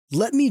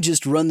"Let me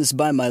just run this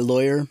by my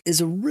lawyer" is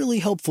a really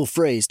helpful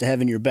phrase to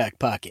have in your back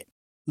pocket.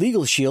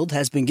 Legal Shield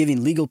has been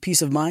giving legal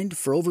peace of mind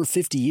for over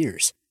 50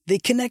 years. They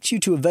connect you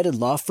to a vetted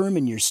law firm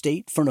in your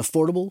state for an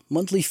affordable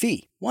monthly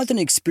fee. Want an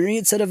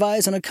experienced set of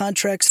eyes on a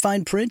contract's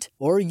fine print?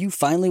 Or you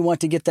finally want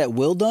to get that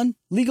will done?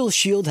 Legal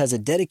Shield has a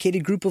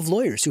dedicated group of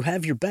lawyers who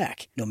have your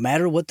back, no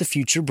matter what the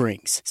future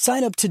brings.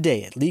 Sign up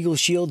today at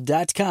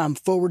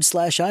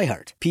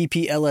LegalShield.com/iHeart.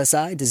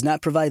 PPLSI does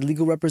not provide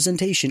legal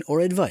representation or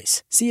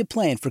advice. See a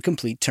plan for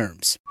complete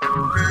terms.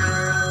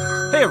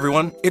 Hey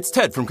everyone, it's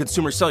Ted from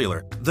Consumer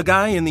Cellular, the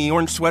guy in the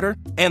orange sweater,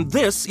 and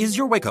this is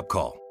your wake-up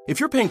call. If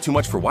you're paying too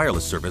much for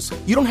wireless service,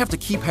 you don't have to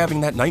keep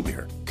having that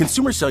nightmare.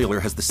 Consumer Cellular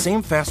has the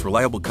same fast,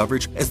 reliable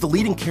coverage as the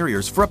leading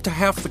carriers for up to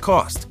half the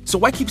cost. So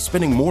why keep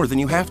spending more than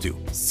you have to?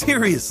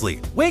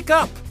 Seriously, wake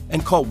up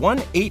and call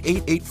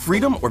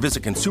 1-888-FREEDOM or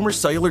visit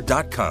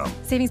consumercellular.com.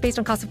 Savings based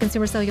on cost of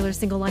Consumer Cellular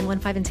single line 1,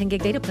 5, and 10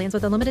 gig data plans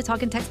with unlimited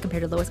talk and text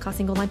compared to lowest cost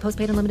single line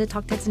postpaid unlimited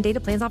talk, text, and data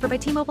plans offered by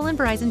T-Mobile and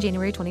Verizon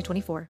January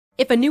 2024.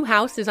 If a new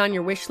house is on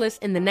your wish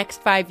list in the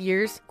next 5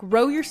 years,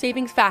 grow your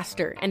savings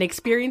faster and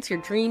experience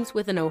your dreams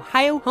with an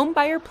Ohio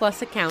Homebuyer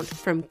Plus account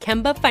from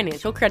Kemba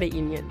Financial Credit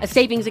Union. A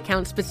savings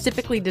account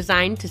specifically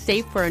designed to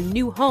save for a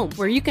new home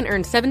where you can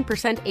earn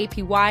 7%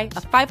 APY,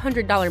 a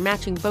 $500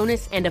 matching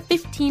bonus, and a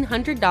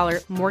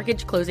 $1,500 mortgage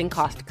closing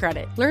cost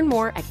credit. Learn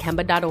more at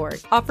Kemba.org.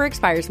 Offer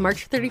expires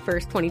March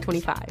 31st,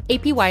 2025.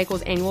 APY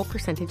equals annual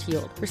percentage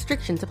yield.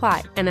 Restrictions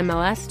apply.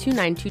 NMLS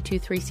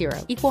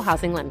 292230. Equal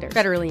housing lender.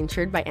 Federally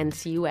insured by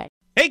NCUA.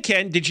 Hey,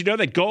 Ken, did you know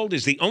that gold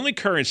is the only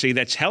currency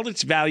that's held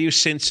its value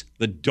since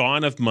the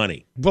dawn of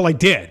money? Well, I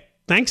did.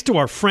 Thanks to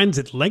our friends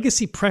at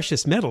Legacy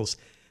Precious Metals,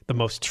 the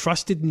most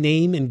trusted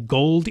name in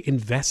gold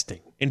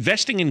investing.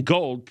 Investing in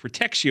gold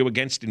protects you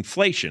against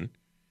inflation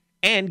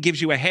and gives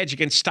you a hedge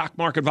against stock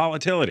market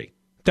volatility.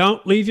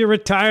 Don't leave your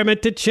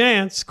retirement to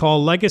chance.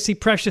 Call Legacy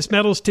Precious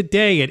Metals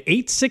today at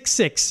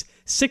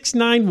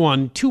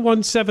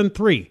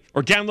 866-691-2173.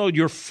 Or download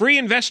your free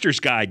investor's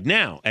guide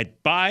now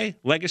at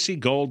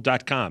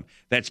buylegacygold.com.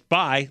 That's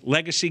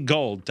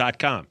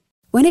buylegacygold.com.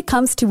 When it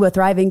comes to a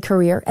thriving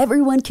career,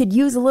 everyone could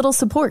use a little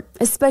support,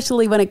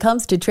 especially when it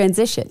comes to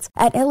transitions.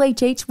 At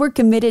LHH, we're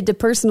committed to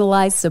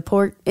personalized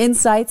support,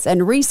 insights,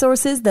 and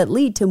resources that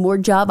lead to more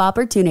job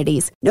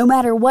opportunities. No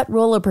matter what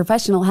role a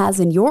professional has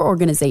in your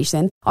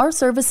organization, our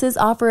services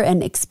offer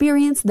an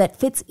experience that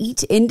fits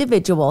each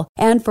individual.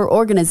 And for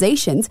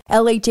organizations,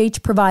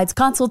 LHH provides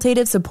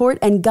consultative support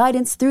and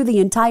guidance through the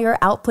entire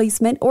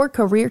outplacement or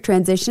career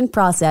transition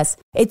process.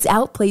 It's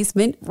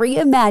outplacement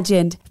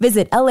reimagined.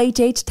 Visit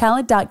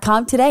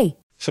LHHtalent.com today.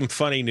 Some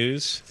funny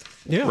news.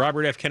 Yeah.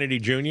 Robert F. Kennedy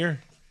Jr.,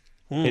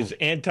 his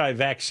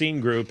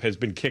anti-vaccine group has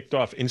been kicked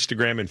off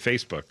Instagram and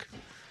Facebook.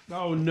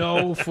 Oh,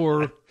 no,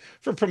 for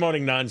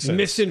promoting nonsense.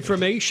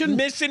 misinformation?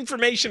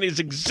 Misinformation is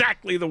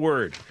exactly the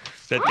word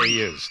that they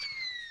used.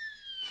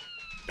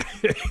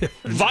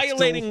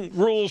 Violating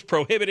rules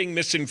prohibiting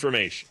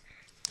misinformation.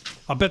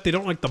 I'll bet they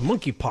don't like the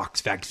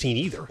monkeypox vaccine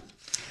either.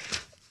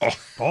 Oh.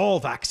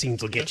 All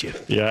vaccines will get you.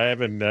 Yeah, I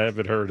haven't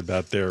heard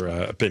about their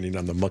opinion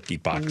on the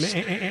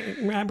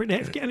monkeypox. Robert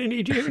F.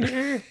 Kennedy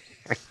Jr.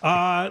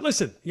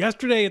 Listen,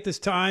 yesterday at this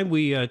time,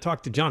 we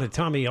talked to John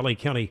Hatami, L.A.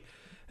 County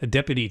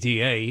Deputy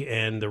DA,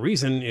 and the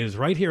reason is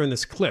right here in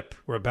this clip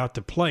we're about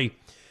to play.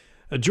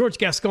 George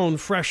Gascon,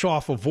 fresh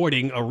off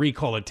avoiding a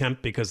recall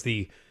attempt because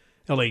the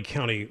L.A.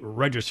 County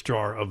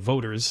Registrar of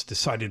Voters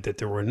decided that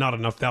there were not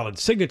enough valid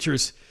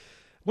signatures,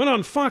 went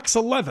on Fox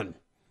 11.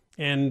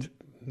 And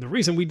the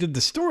reason we did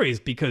the story is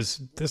because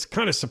this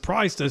kind of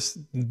surprised us.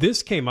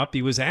 This came up.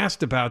 He was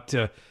asked about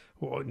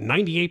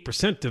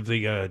 98% of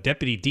the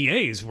deputy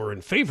DAs were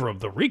in favor of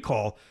the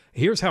recall.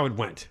 Here's how it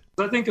went.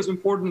 I think it's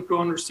important to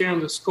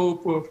understand the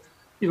scope of,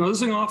 this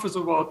is an office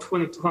of about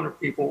 2,200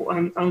 people.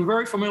 And I'm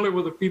very familiar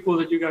with the people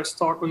that you guys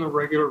talk on a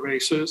regular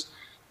basis.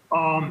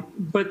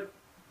 But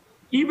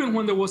even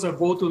when there was a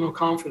vote of no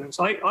confidence,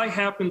 I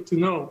happen to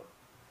know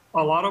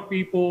a lot of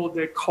people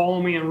that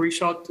call me and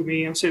reach out to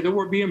me and say they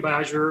were being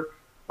badgered.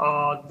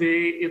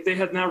 If they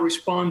had not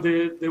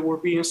responded, they were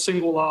being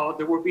singled out,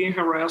 they were being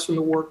harassed in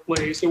the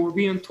workplace, they were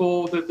being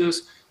told that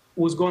this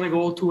was going to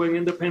go to an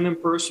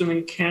independent person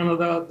in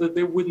Canada, that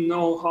they wouldn't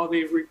know how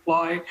they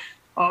reply.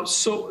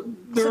 So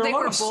they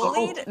were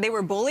bullied? They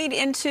were bullied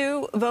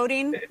into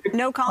voting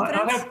no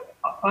confidence?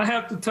 I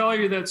have to tell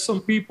you that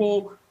some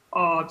people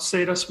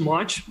say as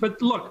much.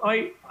 But look,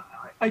 I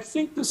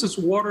think this is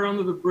water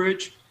under the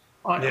bridge.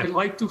 I'd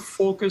like to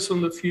focus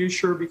on the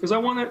future because I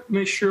want to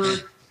make sure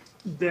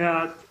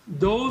that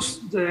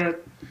those that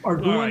are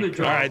doing the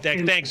job. All right,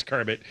 thanks,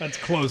 Kermit. Let's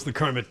close the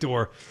Kermit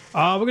door.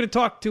 We're going to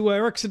talk to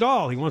Eric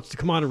Siddall. He wants to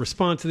come on and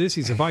respond to this.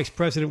 He's a vice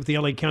president with the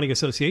L.A. County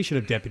Association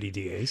of Deputy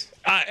DAs.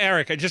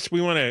 Eric, we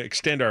want to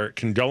extend our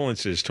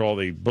condolences to all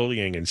the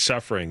bullying and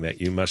suffering that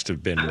you must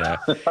have been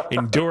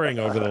enduring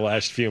over the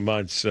last few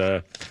months.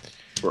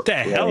 What the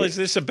hell is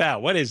this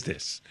about? What is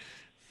this?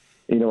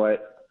 You know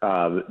what?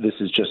 this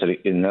is just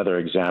another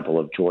example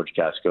of George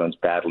Gascon's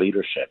bad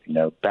leadership.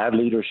 Bad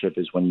leadership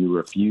is when you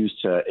refuse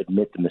to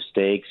admit the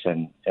mistakes,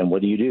 and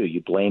what do?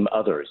 You blame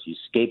others. You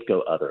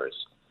scapegoat others.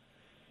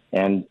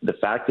 And the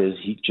fact is,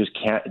 he just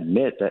can't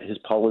admit that his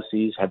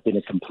policies have been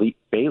a complete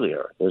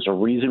failure. There's a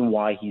reason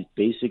why he's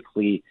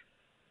basically,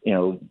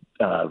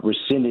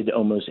 rescinded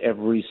almost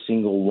every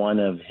single one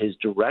of his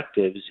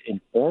directives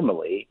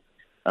informally.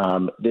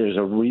 There's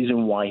a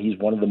reason why he's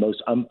one of the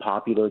most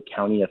unpopular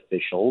county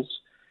officials.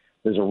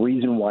 There's a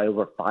reason why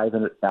over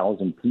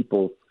 500,000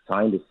 people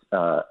signed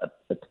a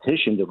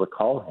petition to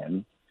recall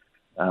him.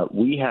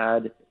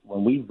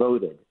 When we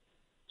voted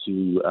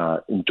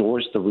to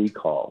endorse the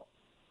recall,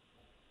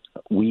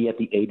 we at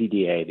the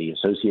ADDA, the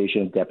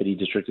Association of Deputy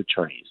District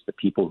Attorneys, the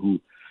people who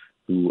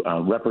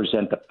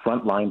represent the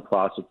frontline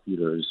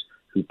prosecutors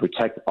who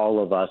protect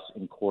all of us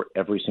in court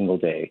every single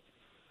day,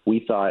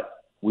 we thought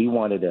we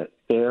wanted a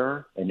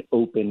fair and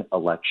open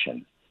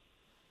election.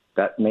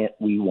 That meant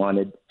we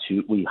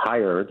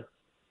hired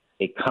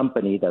a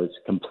company that was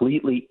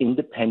completely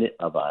independent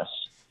of us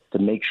to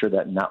make sure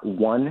that not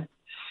one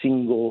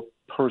single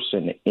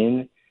person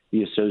in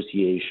the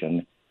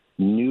association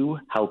knew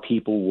how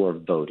people were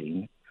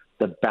voting.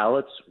 The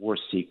ballots were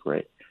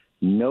secret.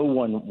 No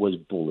one was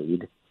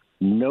bullied.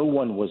 No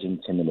one was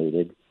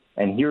intimidated.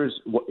 And here's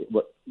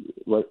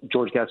what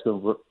George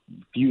Gascon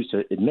refused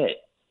to admit.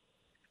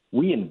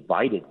 We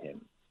invited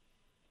him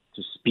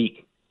to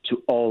speak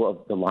to all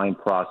of the line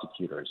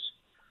prosecutors,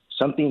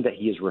 something that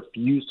he has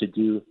refused to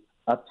do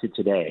up to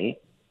today.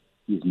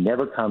 He's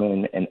never come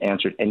in and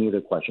answered any of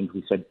the questions.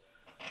 We said,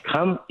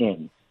 come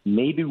in.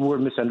 Maybe we're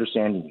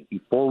misunderstanding you.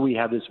 Before we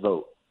have this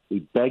vote, we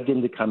begged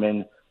him to come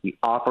in. We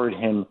offered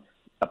him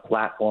a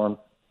platform.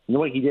 You know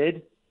what he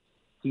did?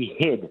 He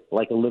hid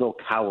like a little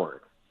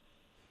coward.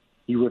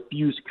 He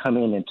refused to come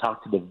in and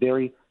talk to the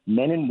very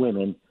men and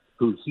women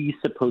who he's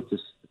supposed to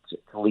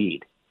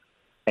lead.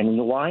 And you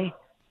know why?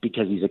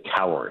 Because he's a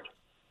coward.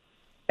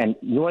 And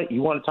you know what?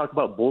 You want to talk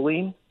about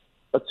bullying?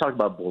 Let's talk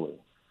about bullying.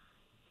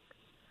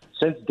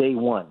 Since day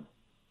one,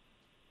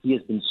 he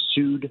has been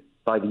sued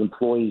by the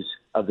employees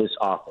of this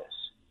office.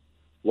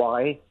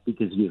 Why?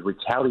 Because he has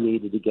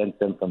retaliated against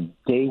them from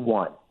day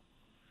one.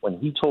 When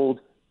he told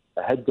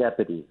the head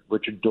deputy,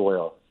 Richard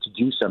Doyle, to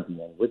do something,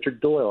 and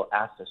Richard Doyle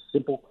asked a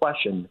simple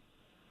question,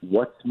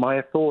 what's my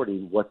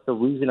authority? What's the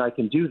reason I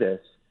can do this?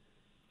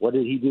 What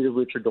did he do to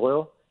Richard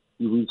Doyle?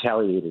 He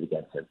retaliated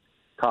against him,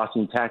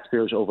 costing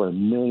taxpayers over $1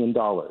 million.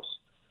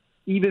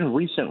 Even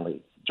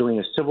recently, during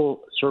a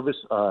civil service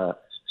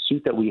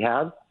suit that we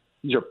have,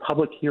 these are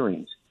public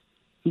hearings.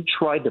 He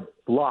tried to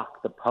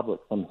block the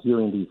public from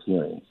hearing these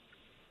hearings.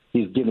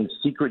 He's given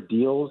secret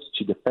deals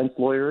to defense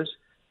lawyers.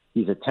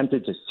 He's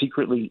attempted to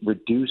secretly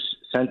reduce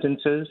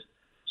sentences.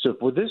 So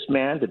for this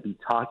man to be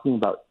talking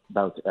about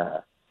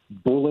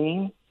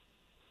bullying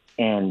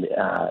and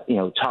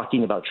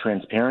talking about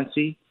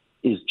transparency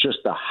is just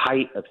the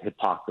height of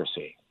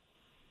hypocrisy.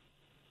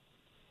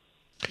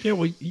 Yeah,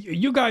 well,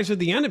 you guys are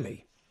the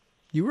enemy.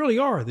 You really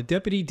are. The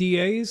deputy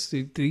DAs,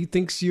 he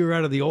thinks you're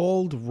out of the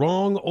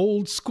wrong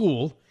old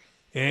school,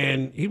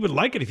 and he would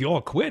like it if you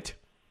all quit,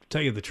 to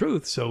tell you the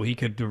truth, so he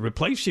could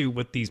replace you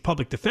with these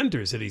public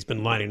defenders that he's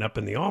been lining up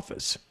in the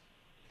office.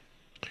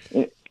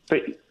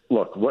 But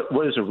look, what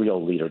does a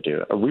real leader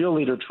do? A real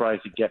leader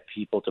tries to get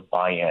people to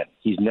buy in.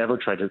 He's never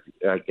tried to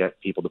get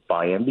people to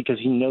buy in because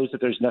he knows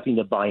that there's nothing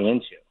to buy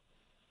into.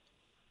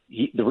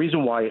 The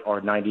reason why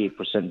our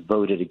 98%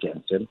 voted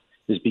against him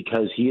is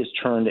because he has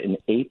turned an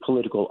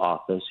apolitical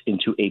office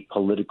into a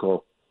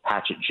political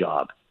hatchet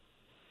job.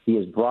 He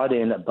has brought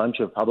in a bunch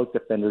of public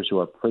defenders who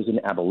are prison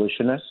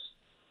abolitionists.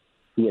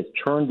 He has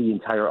turned the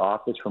entire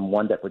office from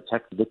one that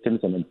protects victims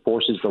and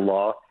enforces the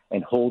law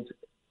and holds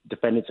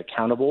defendants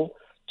accountable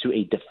to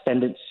a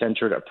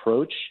defendant-centered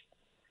approach.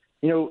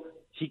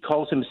 He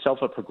calls himself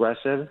a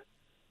progressive.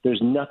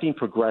 There's nothing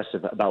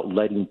progressive about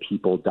letting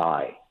people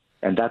die,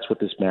 and that's what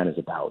this man is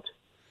about.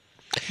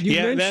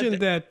 You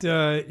mentioned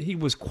that he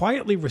was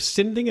quietly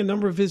rescinding a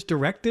number of his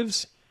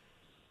directives.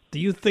 Do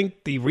you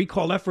think the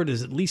recall effort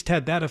has at least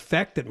had that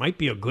effect? It might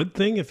be a good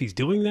thing if he's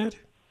doing that?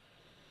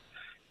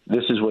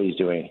 This is what he's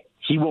doing.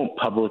 He won't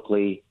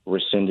publicly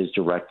rescind his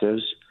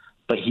directives,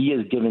 but he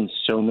has given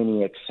so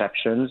many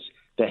exceptions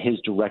that his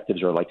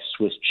directives are like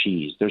Swiss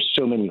cheese. There's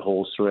so many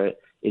holes through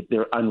it.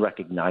 They're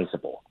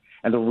unrecognizable.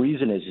 And the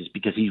reason is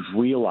because he's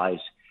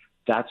realized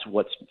that's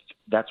what's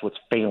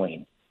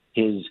failing.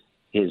 His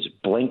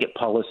blanket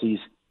policies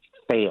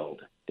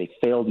failed. They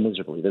failed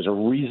miserably. There's a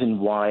reason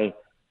why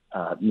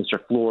Mr.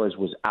 Flores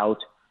was out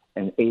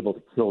and able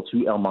to kill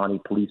 2 El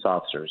Monte police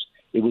officers.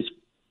 It was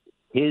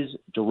his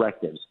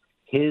directives,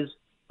 his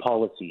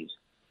policies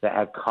that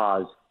have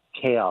caused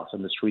chaos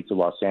in the streets of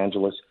Los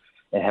Angeles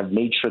and have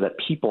made sure that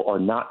people are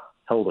not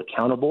held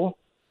accountable.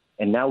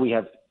 And now we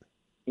have,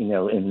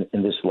 in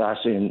this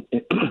last, in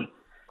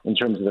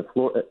terms of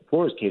the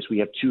Flores case, we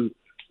have 2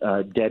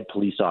 dead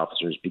police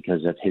officers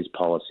because of his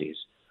policies.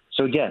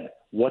 So again,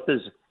 what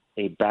does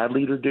a bad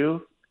leader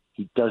do?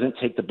 He doesn't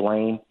take the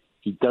blame.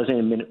 He doesn't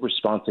admit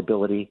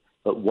responsibility.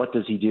 But what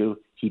does he do?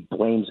 he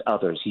blames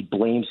others. He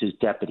blames his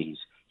deputies.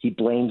 He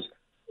blames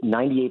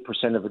 98%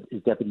 of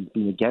his deputies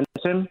being against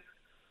him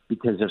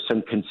because of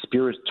some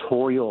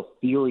conspiratorial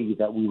theory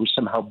that we were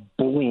somehow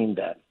bullying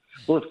them.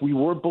 Well, if we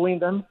were bullying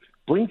them,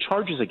 bring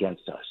charges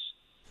against us.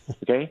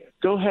 Okay?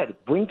 Go ahead.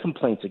 Bring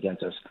complaints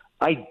against us.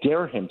 I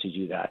dare him to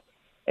do that.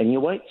 And you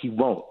know what? He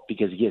won't,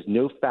 because he has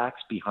no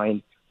facts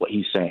behind what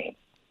he's saying.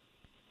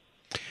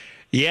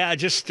 Yeah,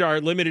 just our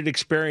limited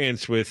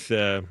experience with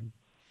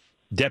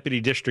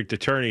deputy district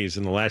attorneys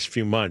in the last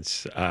few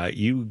months.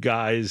 You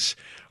guys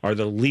are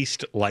the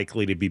least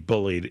likely to be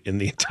bullied in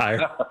the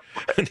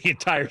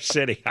entire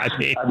city. I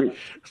mean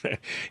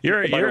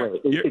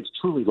it's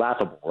truly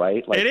laughable,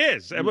 right? Like, it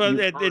is. Well,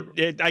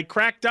 I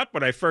cracked up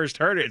when I first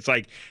heard it. It's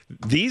like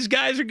these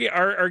guys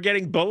are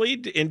getting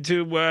bullied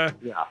into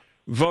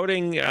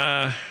voting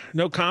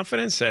no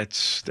confidence.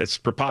 That's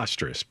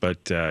preposterous.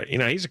 But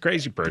he's a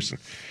crazy person,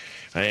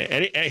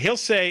 and he'll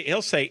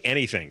say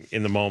anything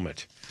in the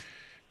moment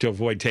to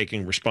avoid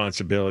taking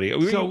responsibility.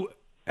 So,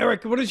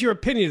 Eric, what is your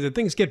opinion? That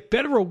things get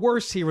better or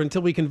worse here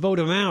until we can vote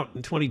him out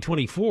in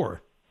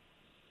 2024?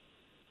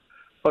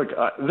 Look,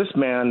 this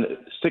man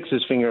sticks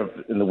his finger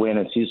in the wind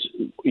and sees,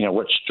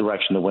 which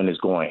direction the wind is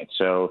going.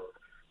 So,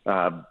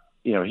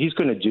 he's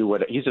going to do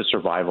he's a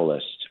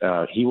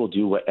survivalist. He will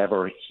do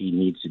whatever he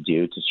needs to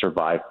do to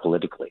survive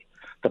politically.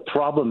 The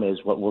problem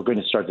is what we're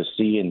going to start to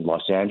see in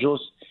Los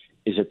Angeles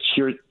is a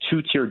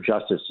two-tier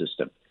justice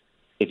system.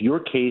 If your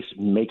case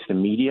makes the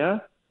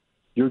media,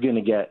 you're going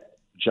to get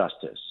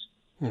justice.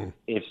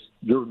 If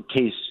your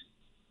case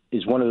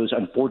is one of those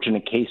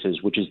unfortunate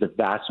cases, which is the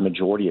vast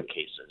majority of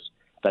cases,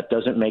 that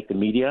doesn't make the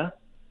media,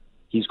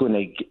 he's going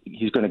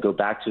to go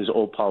back to his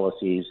old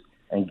policies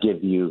and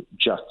give you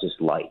justice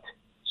light.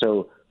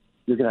 So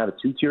you're going to have a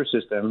two-tier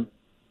system.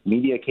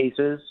 Media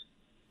cases,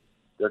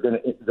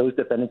 those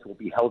defendants will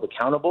be held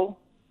accountable.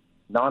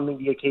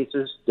 Non-media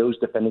cases, those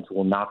defendants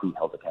will not be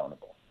held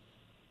accountable.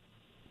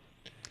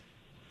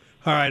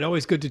 All right.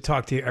 Always good to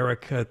talk to you,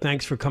 Eric.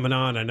 Thanks for coming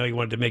on. I know you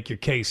wanted to make your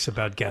case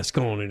about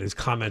Gascon and his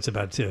comments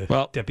about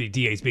deputy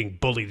DAs being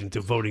bullied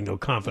into voting no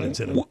confidence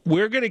in him.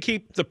 We're going to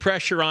keep the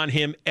pressure on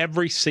him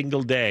every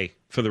single day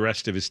for the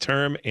rest of his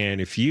term.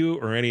 And if you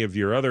or any of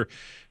your other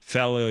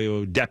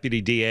fellow deputy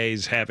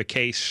DAs have a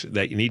case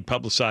that you need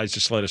publicized,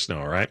 just let us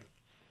know, all right?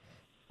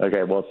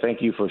 Okay, well,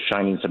 thank you for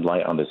shining some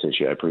light on this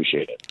issue. I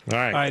appreciate it. All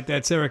right. All right,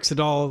 that's Eric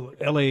Siddall,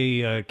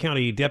 L.A.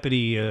 County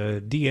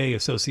Deputy DA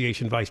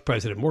Association Vice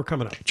President. More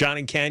coming up. John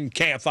and Ken,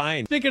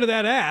 KFI. Speaking of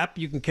that app,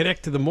 you can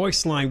connect to the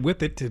Moist Line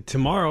with it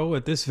tomorrow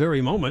at this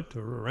very moment,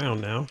 or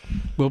around now.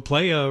 We'll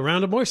play a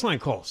round of Moist Line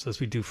calls, as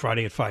we do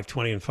Friday at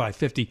 5:20 and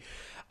 5:50.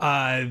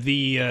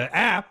 The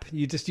app,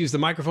 you just use the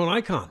microphone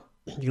icon.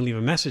 You can leave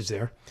a message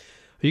there.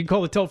 You can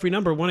call the toll-free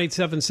number,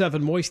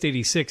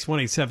 1-877-MOIST-86,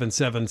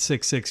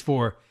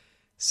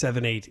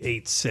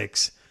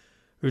 1-877-664-7886.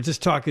 We were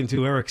just talking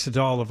to Eric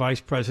Siddall, the Vice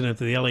President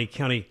of the L.A.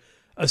 County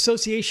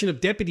Association of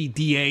Deputy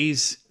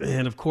DAs,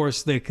 and of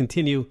course they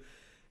continue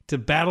to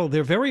battle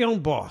their very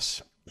own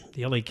boss,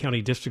 the L.A.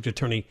 County District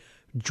Attorney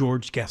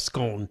George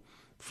Gascon,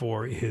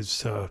 for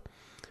his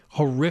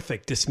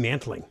horrific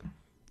dismantling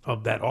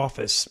of that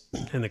office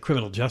and the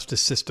criminal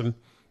justice system,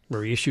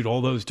 where he issued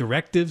all those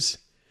directives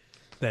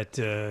that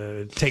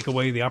take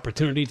away the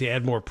opportunity to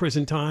add more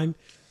prison time.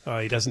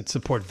 He doesn't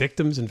support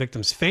victims and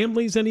victims'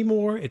 families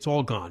anymore. It's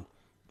all gone.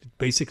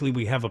 Basically,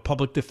 we have a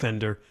public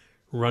defender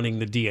running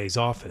the DA's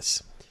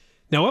office.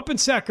 Now, up in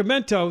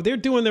Sacramento, they're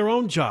doing their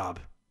own job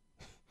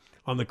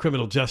on the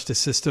criminal justice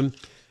system.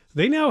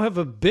 They now have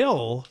a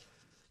bill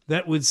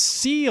that would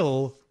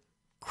seal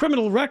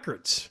criminal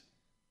records.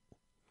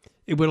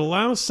 It would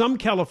allow some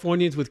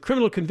Californians with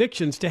criminal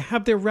convictions to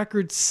have their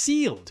records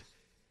sealed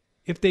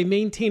if they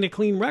maintain a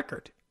clean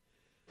record.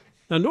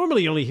 Now,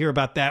 normally you only hear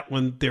about that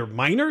when they're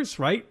minors,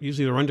 right?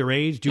 Usually they're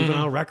underage.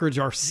 Juvenile records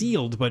are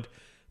sealed, but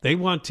they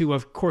want to,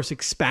 of course,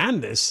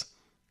 expand this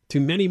to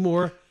many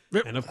more.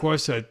 And, of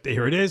course,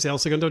 here it is, El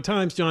Segundo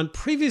Times, John,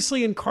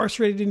 previously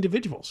incarcerated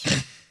individuals.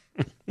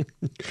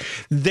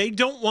 They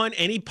don't want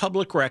any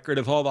public record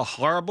of all the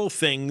horrible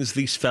things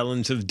these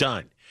felons have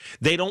done.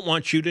 They don't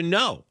want you to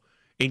know.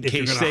 If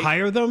you're going to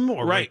hire them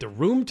or rent the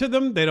room to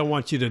them, they don't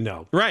want you to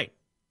know. Right.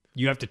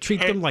 You have to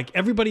treat them like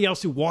everybody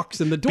else who walks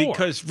in the door.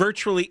 Because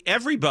virtually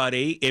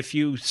everybody, if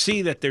you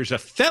see that there's a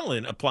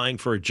felon applying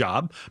for a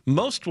job,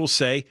 most will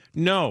say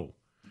no.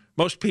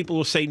 Most people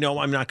will say, no,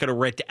 I'm not going to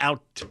rent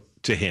out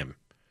to him.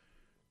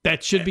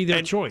 That should be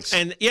their choice.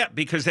 And yeah,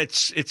 because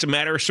it's a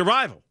matter of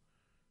survival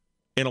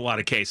in a lot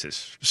of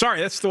cases. Sorry,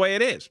 that's the way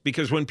it is.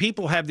 Because when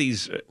people have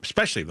these,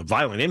 especially the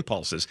violent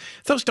impulses,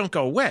 those don't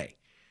go away.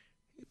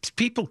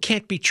 People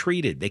can't be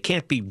treated. They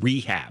can't be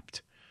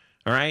rehabbed.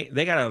 All right,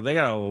 they got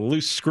a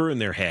loose screw in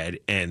their head,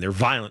 and they're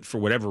violent for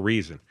whatever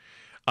reason.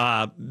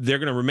 They're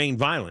going to remain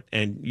violent,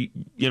 and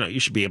you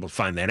should be able to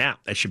find that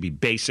out. That should be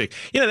basic.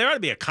 There ought to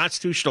be a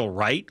constitutional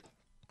right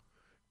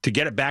to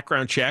get a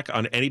background check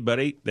on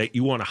anybody that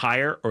you want to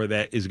hire or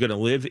that is going to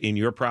live in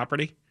your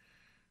property.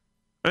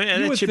 I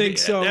mean, you would think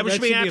so. That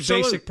should be a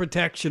absolute basic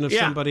protection of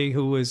somebody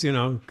who was,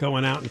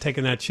 going out and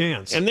taking that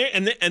chance. And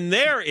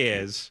there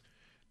is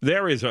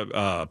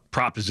a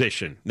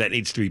proposition that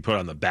needs to be put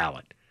on the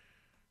ballot.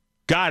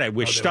 God, I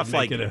wish stuff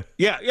like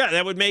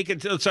that would make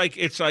it.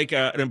 It's like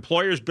an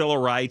employer's bill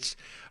of rights,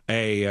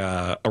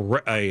 a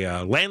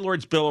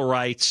landlord's bill of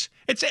rights.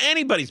 It's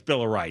anybody's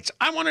bill of rights.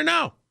 I want to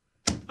know.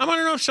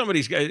 If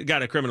somebody's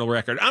got a criminal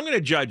record. I'm going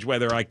to judge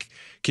whether I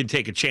can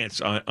take a chance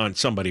on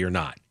somebody or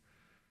not.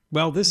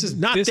 Well, this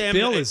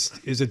bill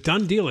is a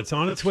done deal. It's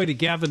on its way to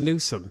Gavin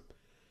Newsom.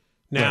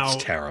 Now,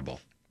 that's terrible.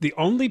 The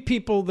only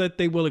people that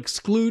they will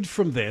exclude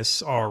from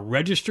this are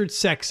registered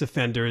sex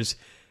offenders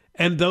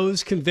and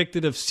those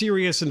convicted of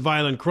serious and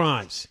violent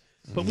crimes.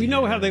 But we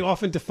know how they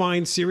often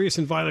define serious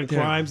and violent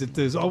crimes, that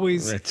there's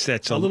always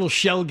that's a little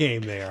shell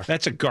game there.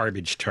 That's a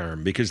garbage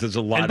term because there's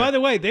a lot And by the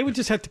way, they would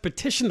just have to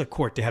petition the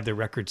court to have their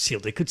records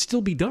sealed. It could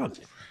still be done.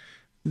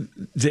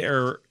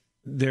 There's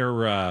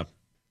a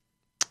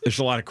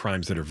lot of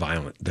crimes that are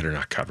violent that are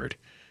not covered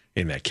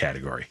in that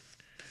category.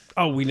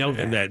 Oh, we know that.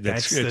 And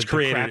that's the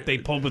crap they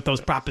pulled with those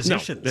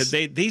propositions.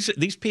 No,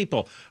 these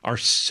people are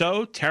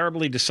so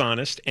terribly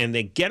dishonest, and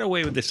they get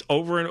away with this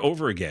over and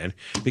over again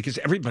because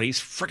everybody's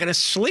freaking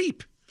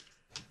asleep.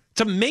 It's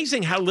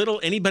amazing how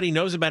little anybody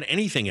knows about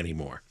anything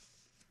anymore.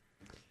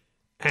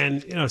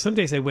 And, some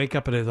days I wake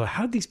up and I go,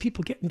 how did these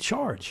people get in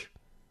charge?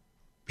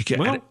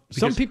 Because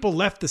some people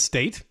left the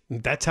state,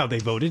 and that's how they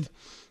voted.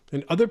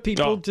 And other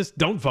people just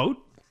don't vote,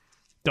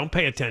 don't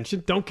pay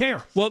attention, don't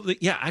care. Well,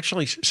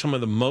 actually, some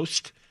of the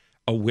most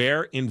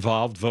aware,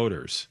 involved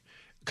voters,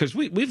 because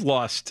we've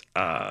lost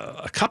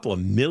a couple of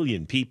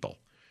million people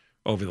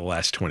over the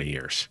last 20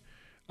 years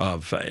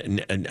of a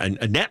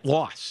net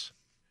loss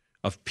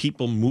of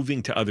people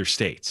moving to other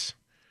states,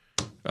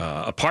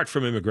 apart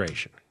from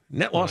immigration.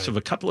 Net loss of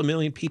a couple of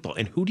million people.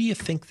 And who do you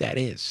think that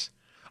is?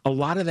 A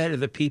lot of that are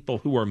the people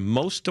who are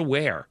most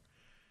aware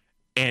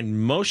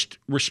and most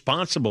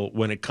responsible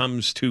when it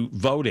comes to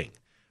voting,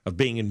 of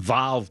being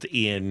involved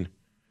in,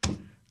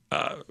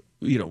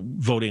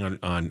 voting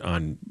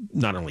on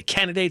not only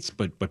candidates,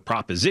 but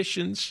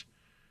propositions,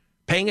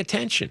 paying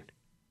attention.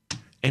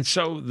 And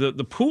so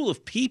the pool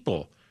of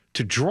people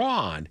to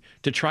draw on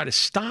to try to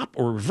stop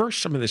or reverse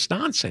some of this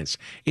nonsense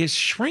is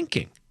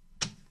shrinking.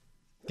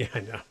 Yeah,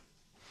 I know.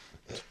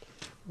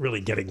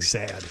 Really getting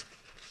sad.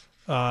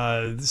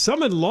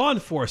 Some in law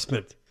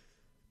enforcement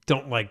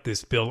don't like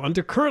this bill.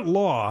 Under current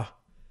law,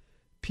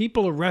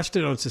 people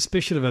arrested on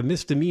suspicion of a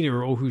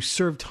misdemeanor or who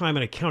served time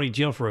in a county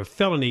jail for a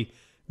felony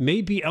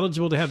may be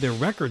eligible to have their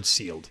records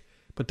sealed.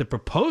 But the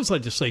proposed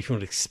legislation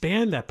would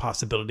expand that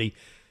possibility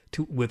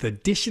with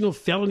additional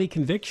felony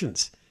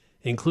convictions,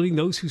 including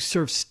those who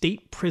serve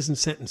state prison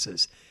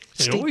sentences.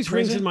 And it always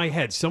rings in my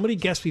head. So many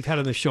guests we've had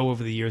on the show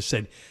over the years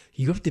said,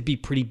 you have to be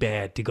pretty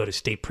bad to go to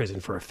state prison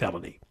for a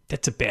felony.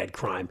 That's a bad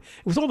crime.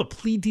 With all the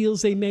plea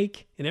deals they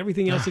make and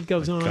everything else that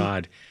goes on.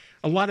 God.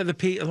 A lot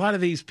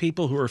of these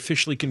people who are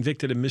officially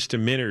convicted of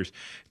misdemeanors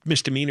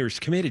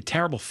committed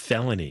terrible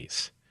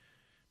felonies.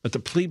 But the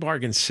plea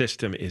bargain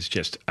system is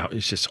just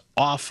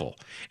awful.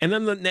 And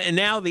then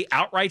now the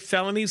outright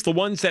felonies, the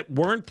ones that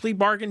weren't plea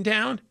bargained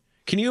down.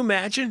 Can you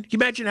imagine? Can you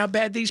imagine how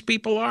bad these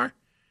people are?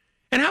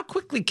 And how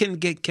quickly can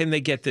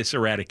they get this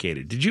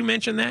eradicated? Did you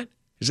mention that?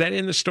 Is that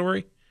in the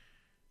story?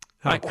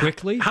 How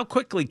quickly? How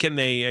quickly can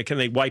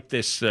they wipe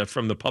this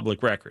from the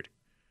public record?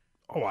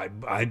 Oh,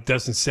 it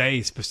doesn't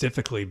say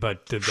specifically,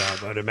 but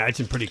I'd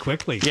imagine pretty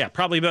quickly. Yeah,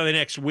 probably by the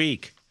next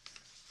week.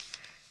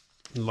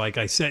 Like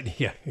I said,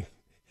 yeah.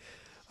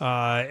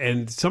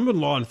 And some in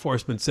law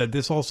enforcement said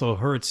this also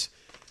hurts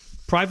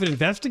private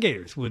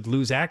investigators would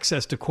lose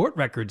access to court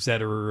records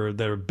that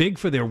are big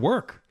for their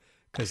work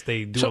because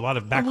they do a lot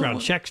of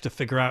background checks to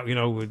figure out,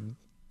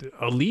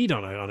 a lead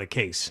on a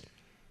case.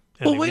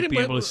 And they won't be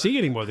able to see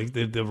anymore.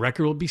 The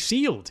record will be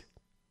sealed.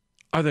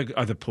 Are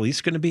the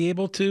police going to be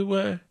able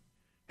to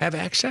have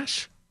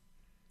access?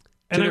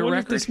 And I wonder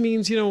if this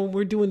means,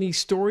 we're doing these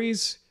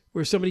stories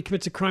where somebody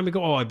commits a crime and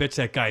go, oh, I bet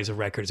that guy has a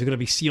record. Is it going to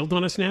be sealed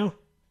on us now?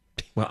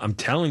 Well, I'm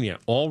telling you,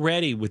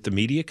 already with the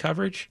media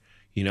coverage,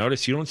 you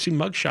notice you don't see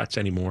mugshots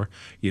anymore.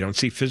 You don't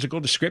see physical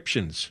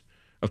descriptions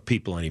of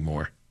people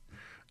anymore,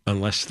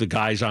 unless the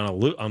guy's on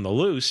the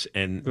loose,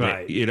 and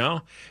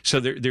right. So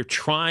they're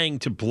trying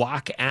to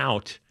block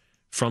out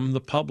from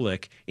the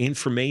public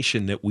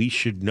information that we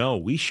should know.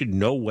 We should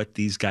know what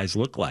these guys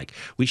look like.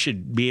 We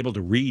should be able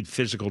to read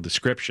physical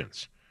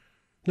descriptions.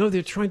 No,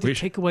 they're trying to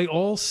take away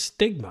all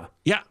stigma.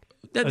 Yeah.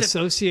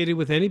 Associated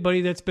with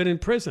anybody that's been in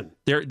prison.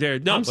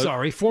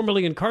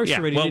 Formerly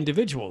incarcerated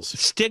individuals.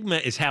 Stigma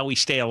is how we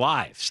stay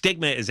alive.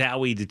 Stigma is how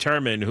we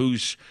determine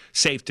who's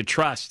safe to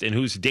trust and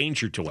who's a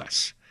danger to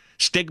us.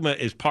 Stigma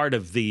is part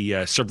of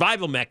the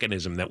survival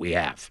mechanism that we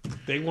have.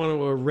 They want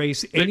to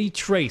erase any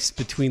trace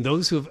between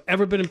those who have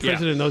ever been in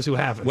prison and those who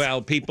haven't.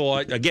 Well,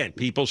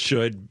 people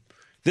should.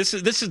 This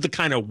is the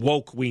kind of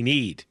woke we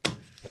need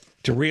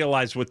to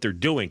realize what they're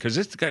doing, because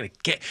isn't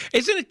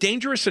it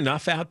dangerous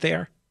enough out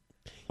there?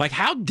 Like,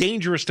 how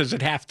dangerous does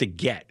it have to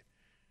get?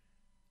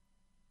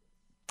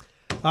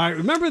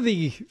 Remember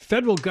the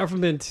federal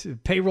government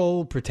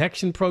payroll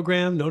protection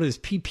program known as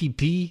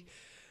PPP,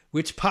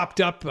 which popped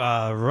up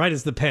right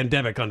as the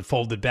pandemic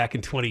unfolded back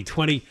in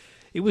 2020.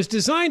 It was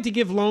designed to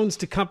give loans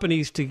to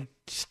companies to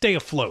stay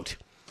afloat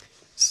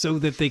so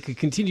that they could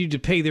continue to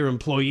pay their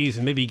employees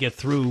and maybe get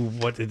through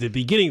what at the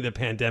beginning of the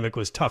pandemic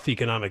was tough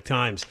economic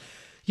times.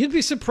 You'd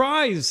be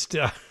surprised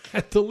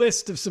at the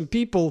list of some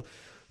people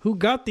who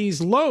got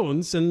these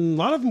loans, and a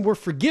lot of them were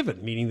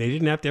forgiven, meaning they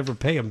didn't have to ever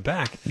pay them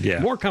back.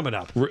 Yeah. More coming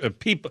up. We're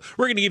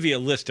going to give you a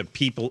list of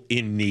people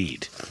in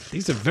need.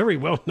 These are very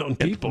well-known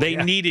people. They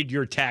needed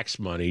your tax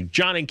money.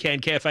 John and Ken,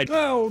 KFI.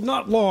 Well,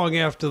 not long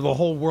after the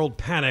whole world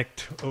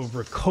panicked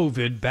over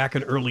COVID back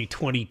in early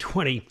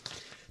 2020,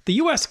 the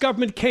U.S.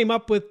 government came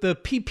up with the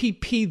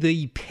PPP,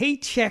 the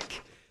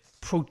Paycheck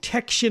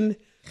Protection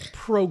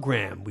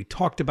Program. We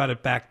talked about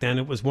it back then.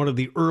 It was one of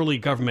the early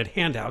government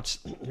handouts.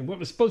 And what it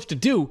was supposed to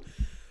do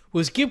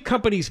was give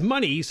companies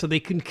money so they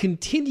can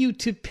continue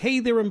to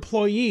pay their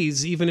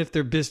employees even if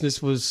their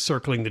business was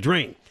circling the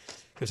drain.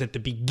 Because at the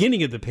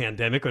beginning of the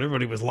pandemic, when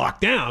everybody was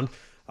locked down,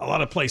 a lot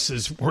of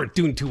places weren't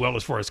doing too well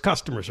as far as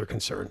customers are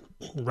concerned.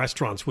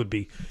 Restaurants would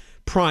be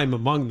prime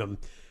among them.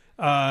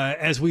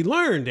 As we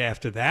learned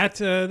after that,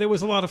 there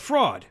was a lot of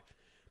fraud.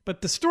 But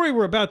the story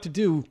we're about to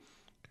do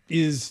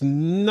is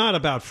not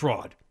about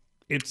fraud.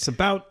 It's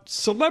about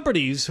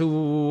celebrities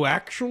who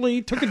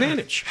actually took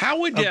advantage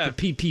of the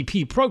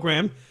PPP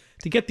program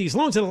to get these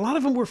loans, and a lot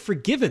of them were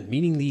forgiven,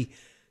 meaning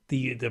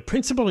the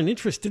principal and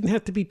interest didn't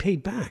have to be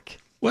paid back.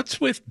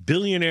 What's with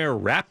billionaire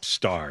rap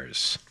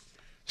stars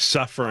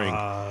suffering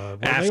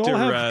after they all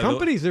have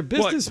companies? They're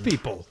business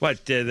people.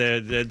 What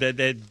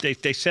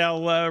they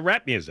sell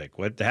rap music?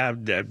 How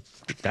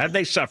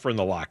they suffer in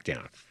the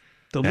lockdown?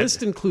 The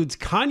list includes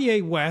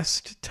Kanye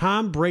West,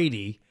 Tom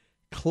Brady,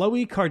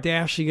 Khloe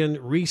Kardashian,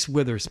 Reese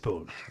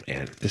Witherspoon.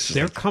 And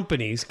their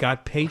companies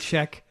got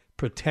Paycheck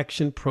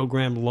Protection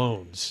Program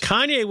loans.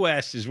 Kanye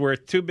West is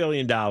worth $2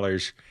 billion.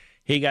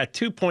 He got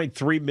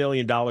 $2.3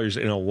 million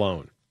in a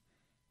loan.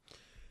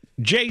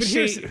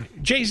 Jay-Z.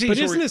 But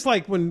isn't this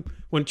like when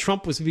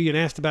Trump was being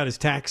asked about his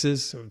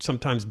taxes?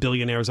 Sometimes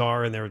billionaires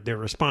are, and their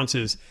response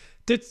is,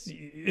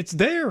 it's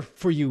there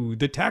for you.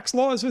 The tax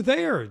laws are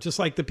there, just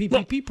like the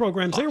PPP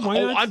program's there. Why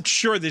not? I'm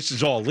sure this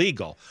is all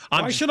legal.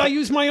 Why should I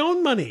use my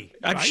own money?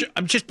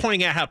 I'm just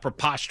pointing out how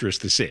preposterous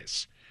this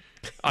is.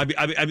 I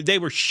mean, they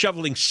were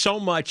shoveling so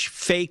much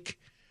fake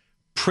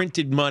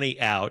printed money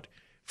out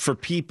for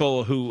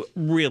people who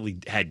really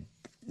had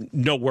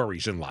no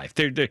worries in life.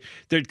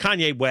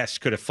 Kanye West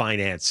could have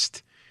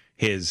financed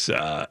his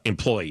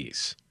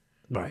employees.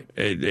 Right.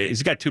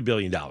 He's got $2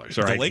 billion. All right.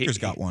 The Lakers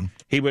got one.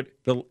 He would.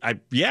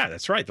 Yeah,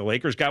 that's right. The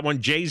Lakers got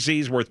one.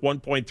 Jay-Z's worth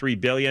 $1.3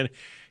 billion.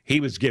 He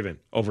was given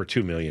over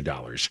 $2 million.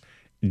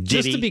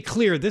 Just to be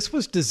clear, this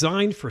was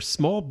designed for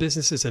small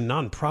businesses and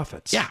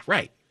nonprofits. Yeah,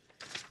 right.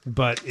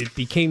 But it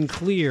became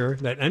clear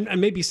that, and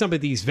maybe some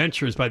of these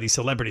ventures by these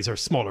celebrities are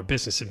smaller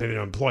businesses, maybe they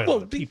don't employ a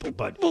lot of people,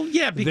 but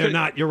they're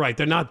not. You're right.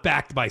 They're not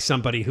backed by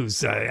somebody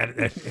who's at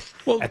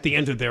the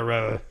end of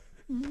their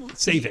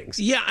savings.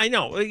 Yeah, I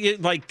know.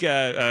 Like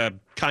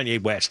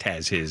Kanye West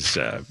has his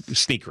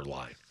sneaker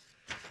line.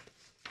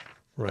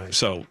 Right.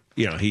 So,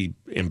 he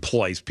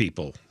employs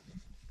people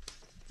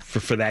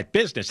for that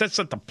business. That's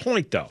not the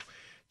point, though.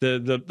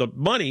 The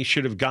money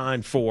should have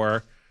gone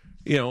for,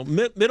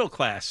 middle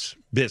class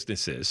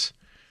businesses,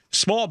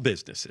 small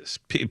businesses,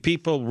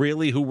 people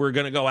really who were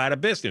going to go out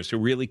of business, who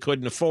really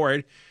couldn't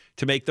afford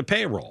to make the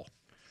payroll.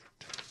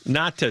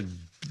 Not to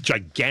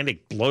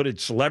gigantic bloated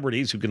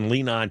celebrities who can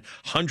lean on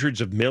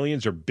hundreds of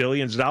millions or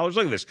billions of dollars.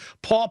 Look at this.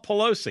 Paul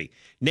Pelosi,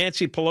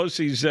 Nancy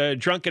Pelosi's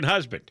drunken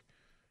husband,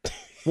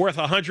 worth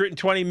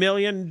 $120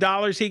 million.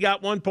 He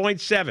got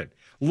 1.7.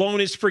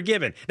 Loan is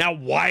forgiven. Now,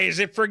 why is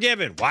it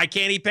forgiven? Why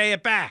can't he pay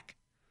it back?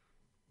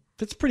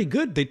 That's pretty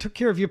good. They took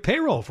care of your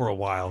payroll for a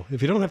while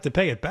if you don't have to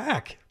pay it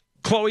back.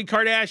 Khloe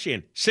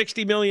Kardashian,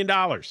 $60 million.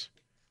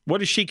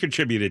 What has she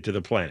contributed to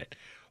the planet?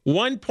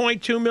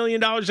 $1.2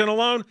 million in a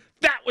loan?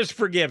 That was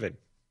forgiven.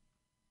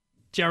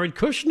 Jared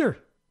Kushner.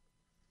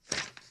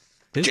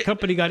 His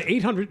company got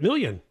 $800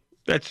 million.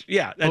 He's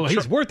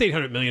worth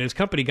 $800 million. His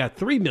company got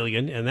 $3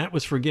 million, and that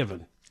was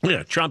forgiven.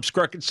 Yeah, Trump's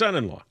crooked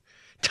son-in-law.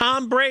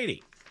 Tom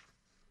Brady.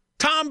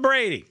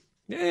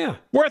 Yeah.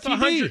 Worth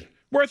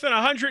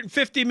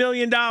 $150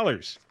 million.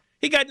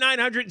 He got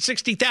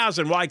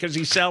 $960,000. Why? Because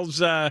he sells.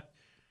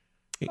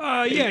 He's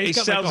got like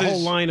a whole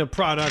line of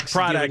products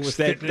dealing with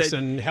fitness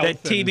and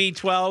health. That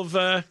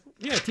TB12.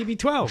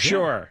 TB12.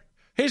 Sure.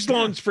 Yeah. His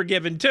loan's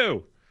forgiven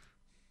too.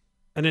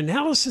 An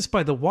analysis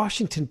by the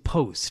Washington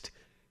Post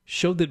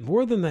showed that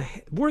more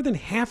than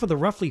half of the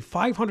roughly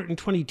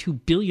 $522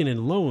 billion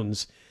in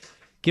loans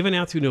given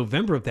out through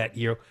November of that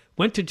year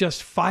went to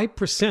just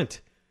 5%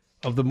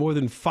 of the more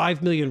than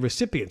 5 million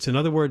recipients. In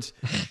other words,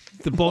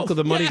 the bulk of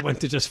the money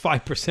went to just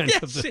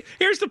 5% of the...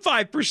 Here's the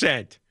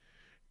 5%.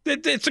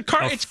 It's a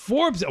car. It's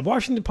Forbes. A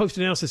Washington Post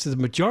analysis says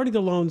the majority of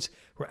the loans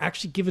were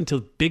actually given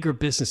to bigger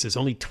businesses.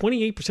 Only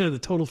 28% of the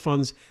total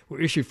funds were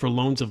issued for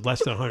loans of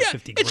less than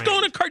 150 grand. It's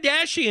going to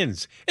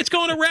Kardashians. It's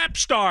going to rap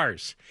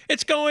stars.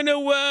 It's going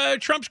to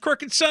Trump's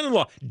crooked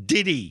son-in-law,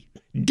 Diddy.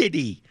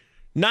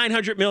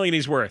 900 million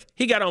he's worth.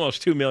 He got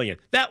almost 2 million.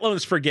 That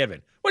loan's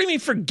forgiven. What do you mean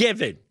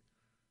forgiven?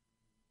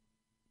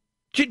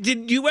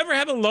 Did you ever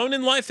have a loan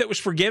in life that was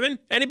forgiven?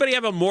 Anybody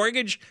have a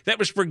mortgage that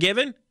was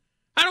forgiven?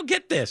 I don't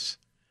get this.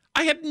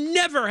 I have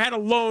never had a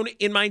loan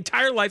in my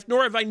entire life,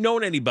 nor have I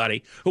known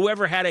anybody who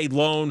ever had a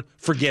loan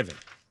forgiven.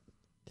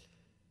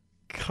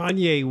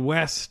 Kanye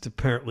West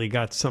apparently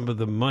got some of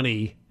the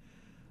money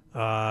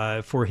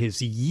for his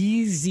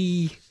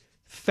Yeezy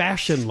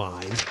fashion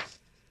line.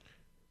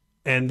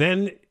 And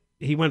then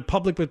he went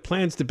public with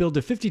plans to build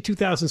a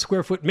 52,000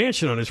 square foot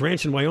mansion on his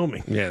ranch in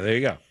Wyoming. Yeah, there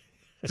you go.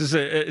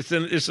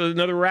 It's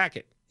another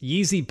racket.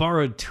 Yeezy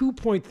borrowed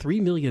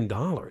 $2.3 million,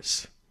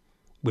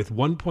 with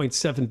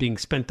 $1.7 being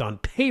spent on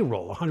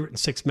payroll,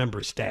 106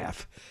 member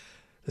staff.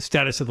 The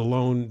status of the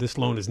loan, this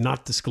loan is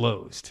not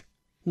disclosed.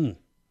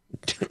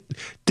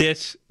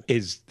 This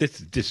is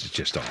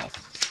just all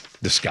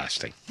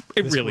disgusting.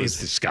 It really is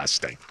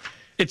disgusting.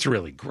 It's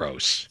really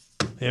gross.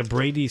 Yeah,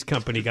 Brady's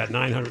company got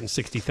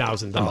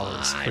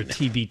 $960,000 for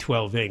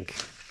TB12 Inc.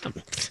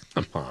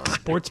 Come on.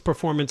 Sports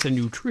Performance and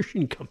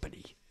Nutrition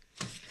Company.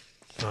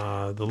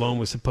 The loan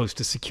was supposed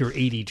to secure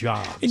 80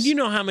 jobs. And you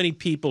know how many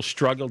people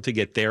struggled to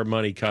get their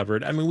money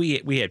covered? I mean,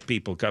 we had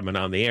people coming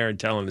on the air and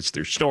telling us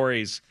their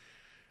stories,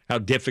 how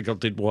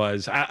difficult it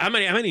was. How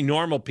many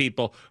normal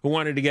people who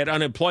wanted to get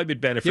unemployment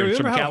benefits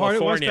from California? How hard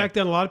it was back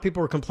then? A lot of people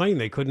were complaining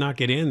they could not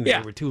get in.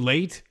 They were too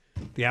late.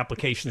 The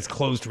applications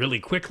closed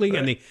really quickly,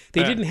 and they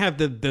didn't have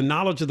the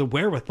knowledge of the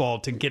wherewithal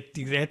to get.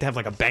 They had to have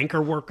like a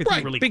banker work with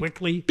you really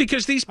quickly.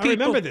 Because these people, I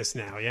remember this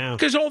now, yeah.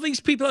 Because all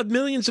these people have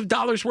millions of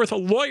dollars worth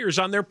of lawyers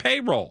on their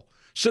payroll,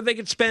 so they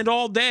could spend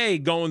all day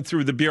going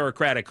through the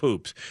bureaucratic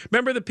hoops.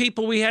 Remember the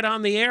people we had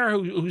on the air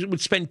who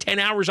would spend 10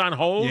 hours on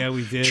hold? Yeah,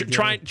 we did.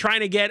 Trying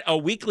to get a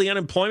weekly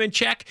unemployment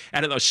check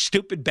out of those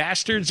stupid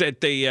bastards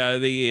at the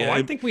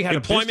I think we had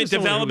Employment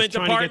Development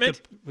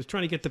Department. Was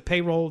trying to get the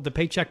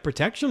paycheck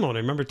protection loan. I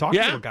remember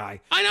talking to a guy.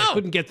 I know.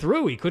 Couldn't get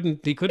through. He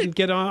couldn't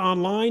get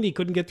online. He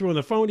couldn't get through on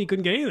the phone. He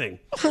couldn't get anything.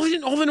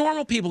 All the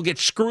normal people get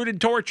screwed and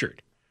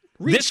tortured.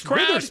 This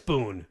crowd,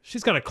 Witherspoon.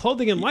 She's got a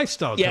clothing and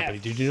lifestyle company.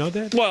 Did you know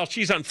that? Well,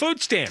 she's on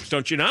food stamps,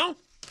 don't you know?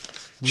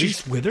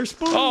 Reese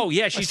Witherspoon? Oh,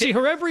 yeah. I see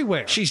her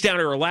everywhere. She's down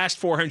to her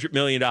last $400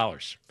 million.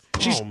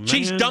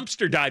 She's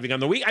dumpster diving on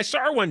the week. I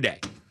saw her one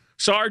day.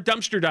 Saw her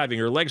dumpster diving.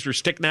 Her legs were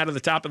sticking out of the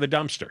top of the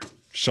dumpster.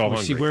 So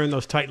was she wearing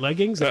those tight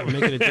leggings that were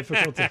making it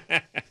difficult to...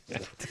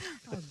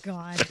 Oh,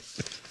 God.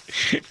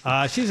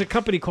 She's a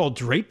company called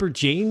Draper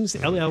James,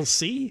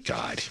 LLC.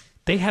 God.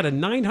 They had a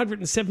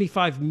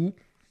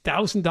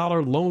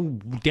 $975,000 loan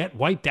debt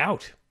wiped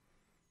out.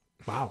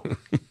 Wow.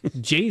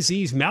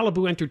 Jay-Z's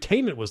Malibu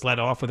Entertainment was let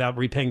off without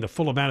repaying the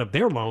full amount of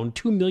their loan,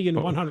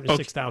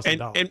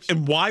 $2,106,000.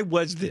 And why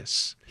was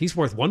this? He's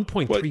worth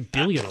 $1.3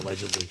 billion,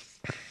 allegedly.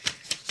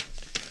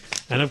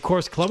 And, of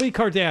course, Khloe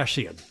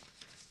Kardashian.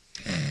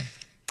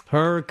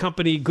 Her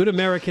company, Good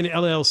American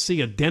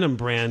LLC, a denim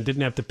brand,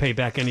 didn't have to pay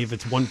back any of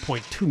its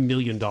 $1.2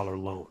 million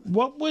loan.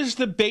 What was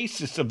the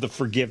basis of the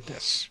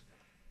forgiveness?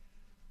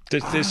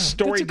 This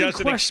story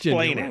doesn't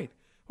explain it. Right.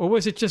 Or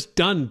was it just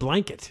done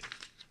blanket?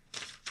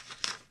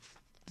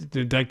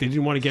 They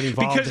didn't want to get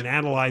involved in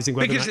analyzing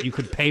whether or not you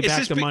could pay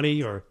back the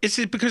money? Or is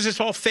it because it's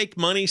all fake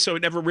money, so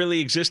it never really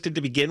existed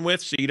to begin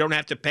with, so you don't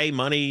have to pay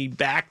money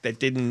back that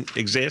didn't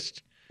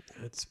exist?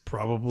 It's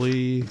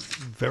probably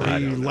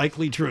very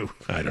likely true.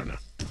 I don't know.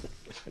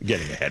 I'm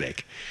getting a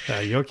headache.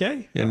 You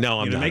okay? Yeah, no,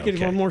 I'm not make it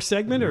one more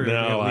segment? Or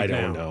no, I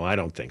don't know. I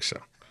don't think so.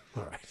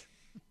 All right.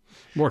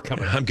 More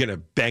coming. I'm going to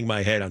bang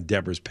my head on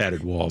Deborah's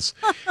padded walls.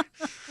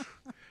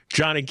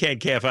 John and Ken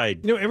Cafe.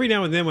 Every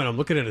now and then when I'm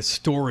looking at a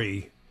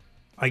story,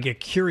 I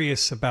get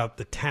curious about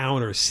the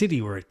town or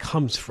city where it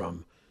comes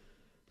from.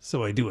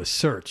 So I do a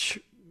search.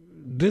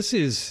 This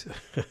is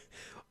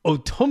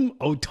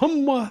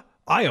Ottumwa,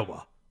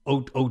 Iowa.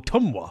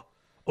 Ottumwa.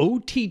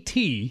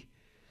 OTTUMWA.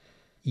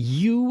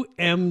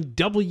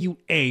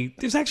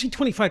 There's actually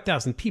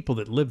 25,000 people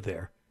that live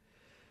there.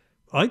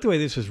 I like the way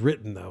this was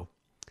written, though.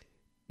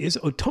 Is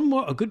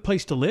Ottumwa a good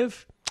place to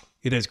live?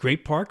 It has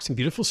great parks and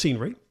beautiful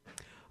scenery.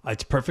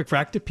 It's perfect for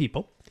active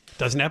people.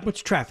 Doesn't have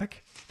much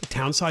traffic. The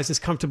town size is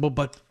comfortable,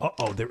 but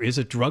there is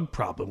a drug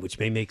problem, which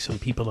may make some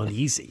people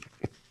uneasy.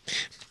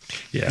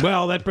 Yeah.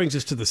 Well, that brings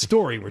us to the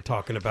story we're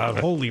talking about.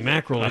 Holy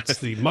mackerel! It's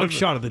the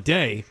mugshot of the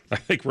day. I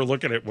think we're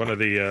looking at one of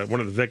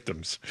the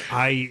victims.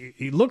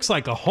 He looks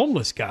like a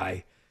homeless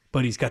guy,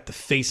 but he's got the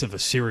face of a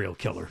serial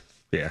killer.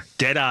 Yeah,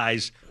 dead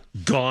eyes,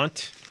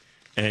 gaunt,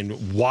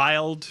 and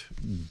wild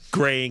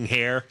graying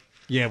hair.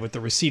 Yeah, with the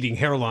receding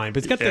hairline,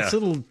 but he's got this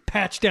little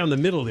patch down the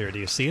middle there. Do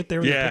you see it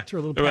there in the picture?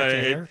 A little patch of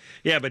hair.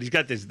 Yeah, but he's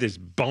got this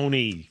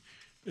bony,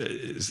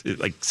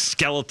 like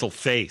skeletal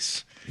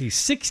face. He's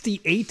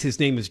 68. His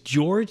name is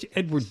George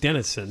Edward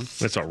Dennison.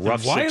 That's a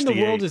rough 68. Why in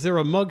the world is there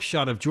a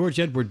mugshot of George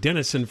Edward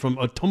Dennison from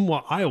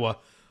Ottumwa, Iowa?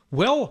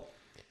 Well,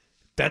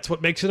 that's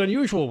what makes it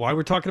unusual. Why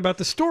we're talking about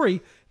the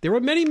story. There are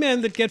many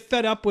men that get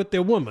fed up with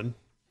their woman,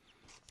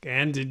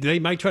 and they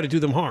might try to do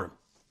them harm.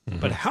 Mm-hmm.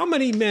 But how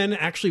many men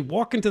actually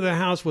walk into the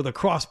house with a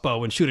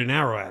crossbow and shoot an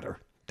arrow at her?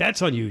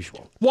 That's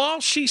unusual. While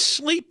she's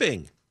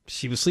sleeping.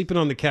 She was sleeping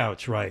on the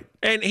couch, right.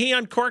 And he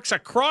uncorks a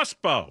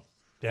crossbow.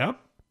 Yep.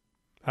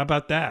 How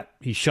about that?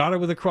 He shot her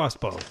with a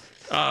crossbow.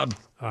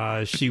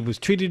 She was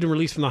treated and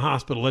released from the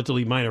hospital,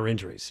 allegedly minor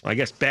injuries. I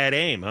guess bad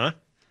aim, huh?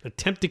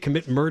 Attempt to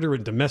commit murder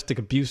and domestic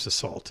abuse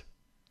assault.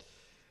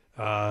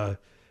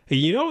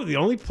 You know, the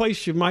only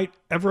place you might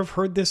ever have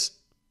heard this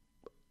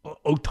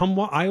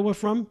Ottumwa, Iowa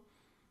from,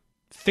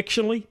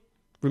 fictionally,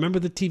 remember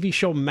the TV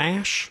show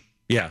MASH?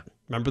 Yeah.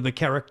 Remember the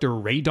character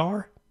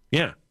Radar?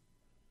 Yeah.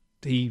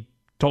 He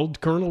told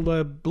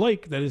Colonel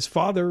Blake that his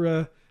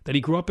father, that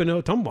he grew up in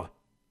Ottumwa.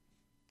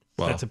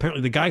 Well, that's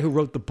apparently the guy who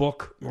wrote the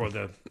book, or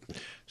the...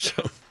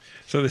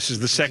 So this is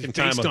the second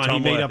time Ottumwa he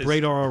made up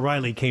Radar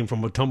O'Reilly came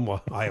from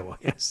Ottumwa, Iowa.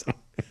 Yes.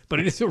 But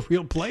it is a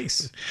real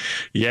place.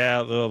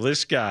 Yeah, well,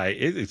 this guy,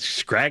 it's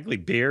scraggly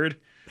beard.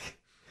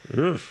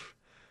 Oof.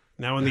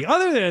 Now, on the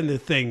other end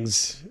of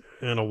things,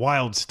 in a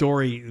wild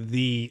story,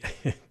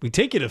 we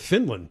take you to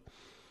Finland,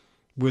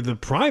 where the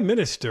prime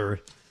minister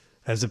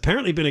has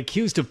apparently been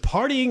accused of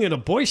partying in a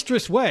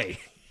boisterous way.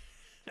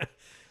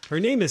 Her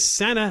name is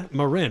Sanna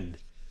Marin.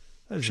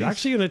 She's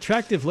actually an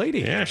attractive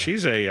lady. Yeah,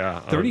 she's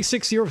a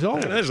 36 years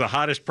old. That is the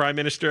hottest prime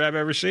minister I've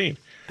ever seen.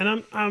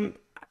 And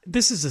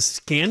this is a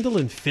scandal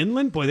in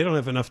Finland. Boy, they don't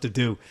have enough to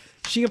do.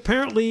 She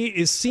apparently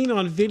is seen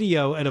on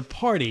video at a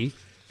party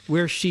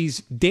where she's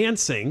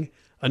dancing.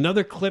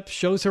 Another clip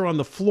shows her on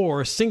the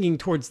floor singing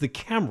towards the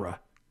camera.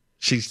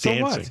 She's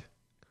dancing. What?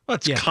 Well,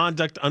 it's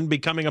conduct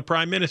unbecoming a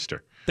prime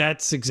minister.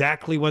 That's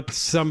exactly what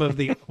some of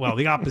the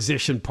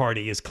opposition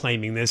party is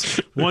claiming this.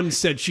 One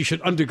said she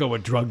should undergo a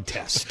drug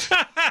test.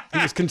 He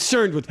was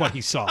concerned with what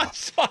he saw. I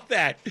saw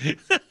that.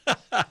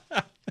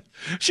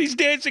 She's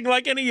dancing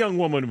like any young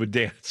woman would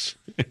dance.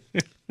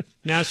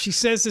 Now, she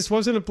says this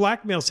wasn't a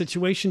blackmail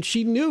situation.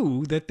 She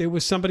knew that there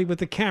was somebody with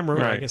the camera,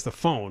 or I guess the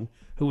phone,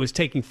 who was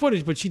taking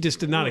footage, but she just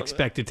did not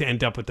expect it to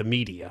end up with the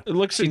media.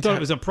 She thought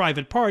it was a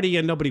private party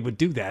and nobody would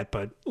do that,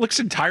 but... It looks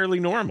entirely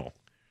normal.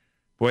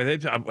 Boy,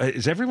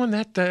 is everyone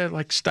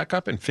that stuck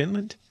up in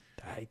Finland?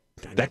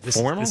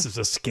 Formal? This is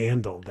a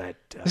scandal.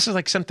 This is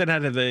like something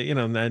out of the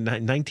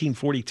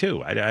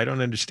 1942. I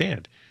don't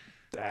understand.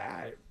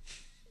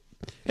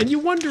 And you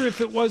wonder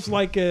if it was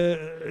like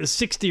a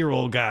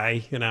 60-year-old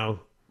guy,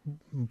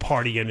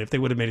 partying, if they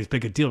would have made as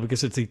big a deal,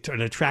 because it's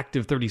an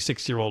attractive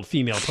 36-year-old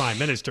female prime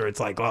minister. It's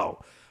like, oh,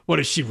 what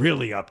is she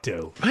really up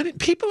to?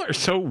 People are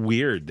so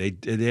weird. They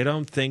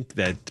don't think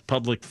that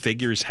public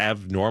figures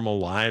have normal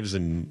lives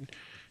and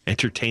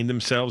entertain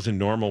themselves in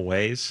normal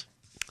ways.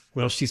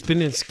 Well, she's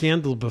been in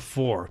scandal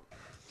before.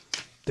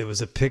 There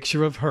was a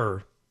picture of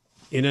her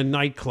in a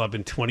nightclub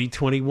in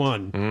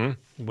 2021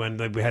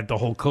 when we had the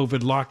whole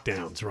COVID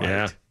lockdowns,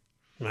 right?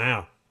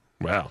 Yeah.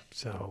 Wow.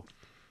 So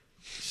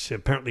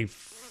apparently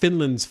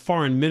Finland's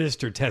foreign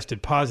minister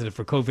tested positive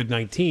for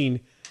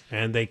COVID-19,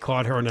 and they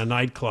caught her in a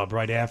nightclub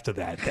right after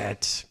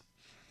that.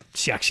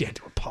 She actually had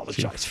to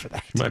apologize for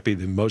that. Might be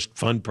the most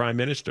fun prime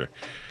minister.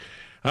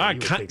 All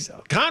right, think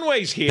so.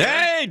 Conway's here.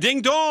 Hey,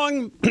 ding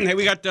dong. Hey,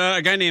 we got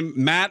a guy named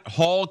Matt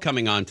Hall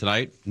coming on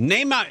tonight.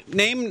 Name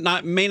may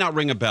not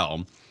ring a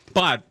bell,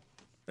 but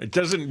it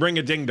doesn't ring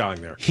a ding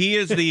dong there. He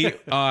is the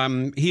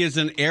he is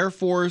an Air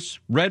Force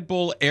Red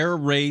Bull Air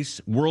Race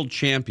world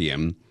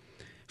champion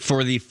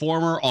for the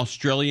former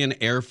Australian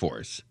Air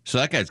Force. So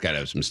that guy's got to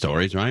have some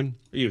stories, right?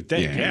 You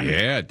think?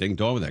 Yeah, ding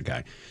dong with that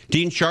guy.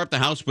 Dean Sharp, the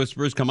House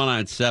Whisperers, come on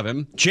at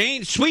 7.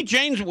 Jane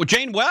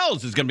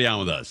Wells is going to be on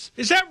with us.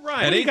 Is that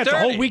right? You got the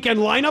whole weekend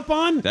lineup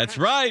on? That's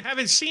right.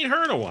 Haven't seen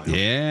her in a while.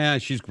 Yeah,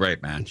 she's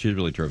great, man. She's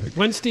really terrific.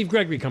 When's Steve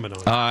Gregory coming on?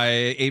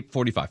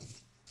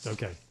 8:45.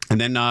 Okay.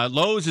 And then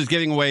Lowe's is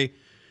giving away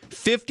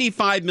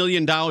 $55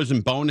 million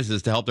in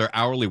bonuses to help their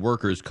hourly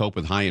workers cope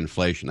with high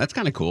inflation. That's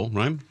kind of cool,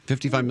 right?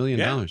 $55 million.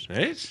 Yeah, it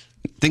is.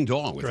 Ding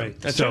dong with right.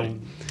 That's so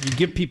you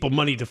give people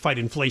money to fight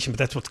inflation, but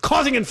that's what's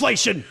causing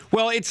inflation.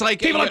 Well, it's like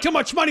people have too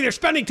much money; they're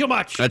spending too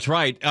much. That's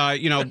right.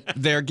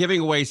 They're giving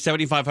away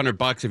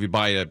 $7,500 if you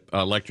buy an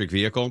electric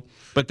vehicle,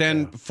 but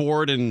then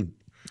Ford and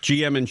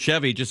GM and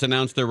Chevy just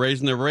announced they're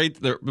raising their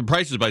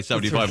prices by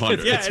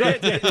 $7,500.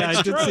 Yeah,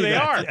 that's true. They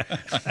are. Yeah.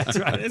 That's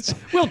right.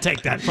 We'll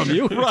take that from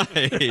you.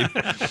 Right.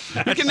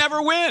 You can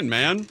never win,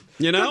 man.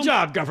 Good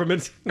job,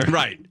 government.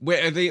 Right.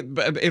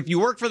 If you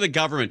work for the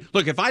government,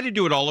 look, if I had to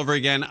do it all over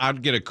again,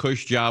 I'd get a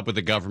cush job with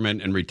the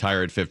government and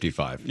retire at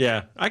 55.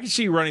 Yeah. I can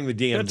see you running the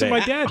DMV. That's what my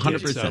dad 100%.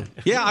 did. So.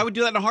 Yeah, I would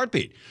do that in a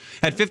heartbeat.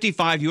 At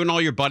 55, you and all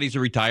your buddies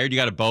are retired. You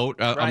got a boat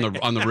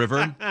on the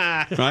river.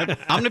 Right? I'm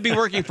going to be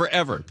working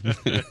forever.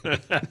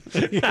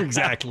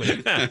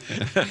 Exactly.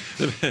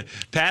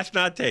 Path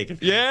not taken.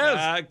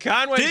 Yes.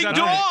 Conway's Ding up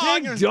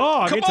dong. next. Ding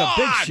dong. Come It's a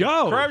big on.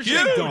 show.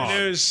 Corruption Ding dong.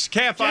 News,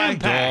 KFI,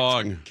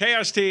 Jam-packed.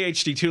 KST,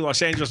 HD2,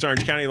 Los Angeles,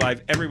 Orange County,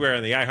 live everywhere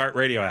on the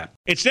iHeartRadio app.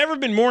 It's never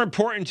been more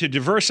important to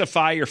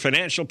diversify your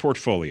financial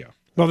portfolio.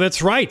 Well,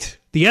 that's right.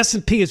 The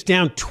S&P is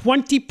down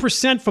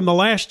 20% from the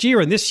last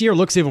year, and this year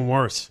looks even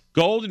worse.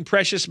 Gold and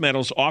precious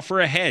metals offer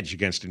a hedge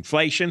against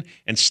inflation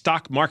and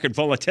stock market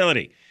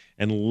volatility.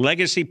 And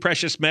Legacy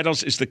Precious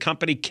Metals is the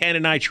company Ken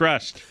and I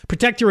trust.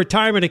 Protect your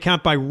retirement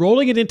account by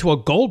rolling it into a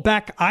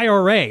gold-backed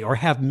IRA or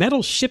have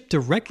metals shipped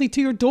directly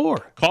to your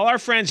door. Call our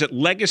friends at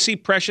Legacy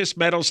Precious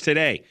Metals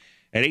today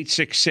at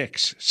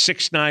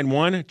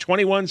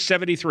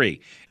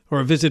 866-691-2173.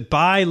 Or visit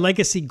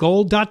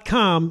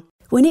buylegacygold.com.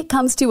 When it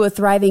comes to a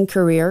thriving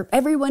career,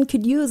 everyone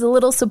could use a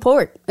little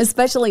support,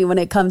 especially when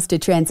it comes to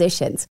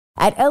transitions.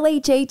 At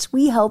LHH,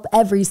 we help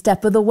every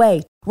step of the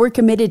way. We're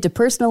committed to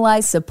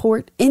personalized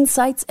support,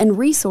 insights, and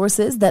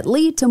resources that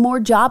lead to more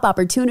job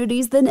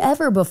opportunities than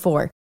ever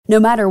before. No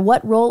matter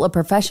what role a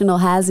professional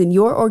has in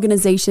your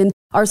organization,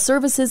 our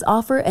services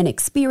offer an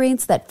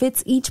experience that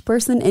fits each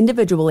person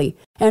individually.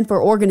 And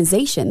for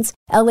organizations,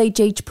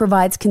 LHH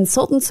provides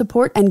consultant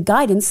support and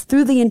guidance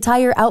through the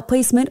entire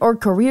outplacement or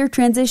career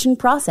transition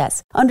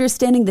process,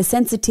 understanding the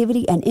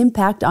sensitivity and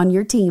impact on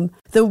your team.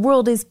 The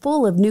world is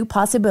full of new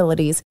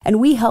possibilities, and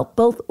we help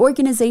both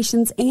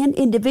organizations and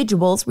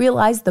individuals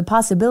realize the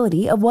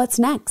possibility of what's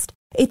next.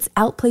 It's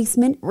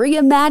outplacement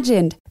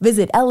reimagined.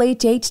 Visit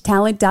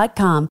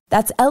LHHtalent.com.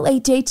 That's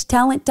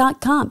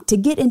LHHtalent.com to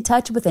get in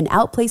touch with an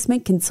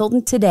outplacement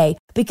consultant today,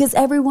 because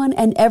everyone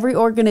and every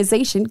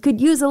organization could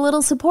use a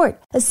little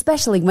support,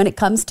 especially when it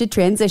comes to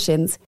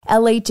transitions.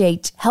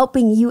 LHH,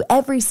 helping you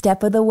every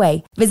step of the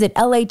way. Visit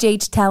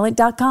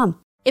LHHtalent.com.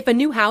 If a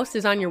new house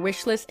is on your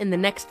wish list in the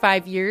next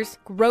 5 years,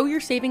 grow your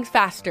savings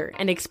faster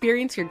and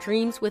experience your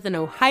dreams with an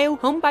Ohio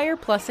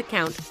Homebuyer Plus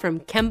account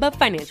from Kemba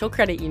Financial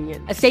Credit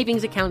Union. A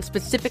savings account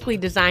specifically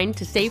designed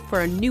to save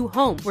for a new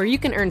home, where you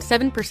can earn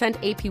 7%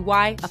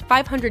 APY,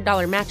 a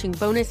 $500 matching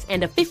bonus,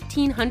 and a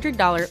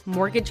 $1,500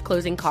 mortgage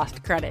closing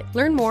cost credit.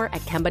 Learn more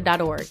at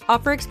Kemba.org.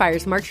 Offer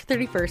expires March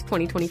 31st,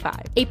 2025.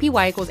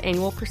 APY equals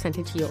annual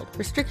percentage yield.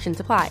 Restrictions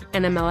apply.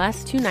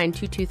 NMLS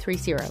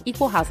 292230.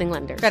 Equal housing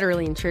lender.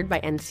 Federally insured by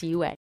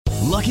NCUA.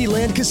 Lucky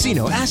Land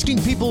Casino,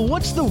 asking people,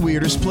 what's the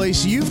weirdest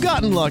place you've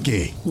gotten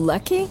lucky?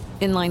 Lucky?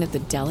 In line at the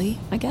deli,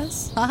 I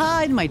guess?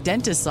 Aha, in my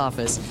dentist's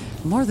office.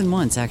 More than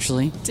once,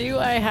 actually. Do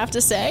I have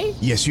to say?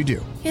 Yes, you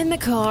do. In the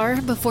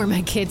car before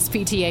my kids'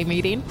 PTA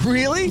meeting.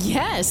 Really?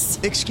 Yes.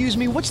 Excuse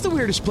me, what's the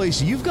weirdest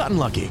place you've gotten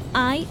lucky?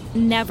 I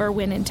never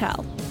win and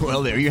tell.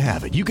 Well, there you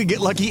have it. You can get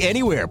lucky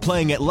anywhere,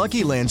 playing at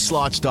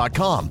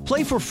LuckyLandSlots.com.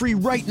 Play for free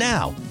right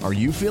now. Are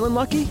you feeling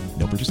lucky?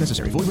 No purchase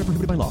necessary. Void where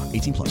prohibited by law.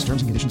 18 plus.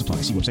 Terms and conditions apply.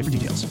 See website for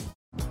details.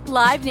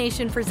 Live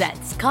Nation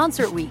presents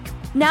Concert Week.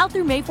 Now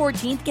through May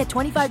 14th, get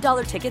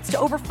 $25 tickets to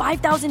over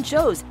 5,000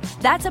 shows.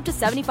 That's up to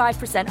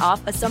 75%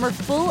 off a summer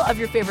full of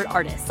your favorite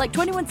artists like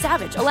 21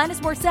 Savage, Alanis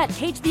Morissette,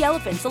 Cage the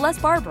Elephant,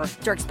 Celeste Barber,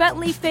 Dierks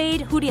Bentley,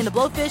 Fade, Hootie and the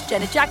Blowfish,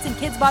 Janet Jackson,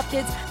 Kidz Bop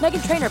Kids,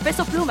 Meghan Trainor,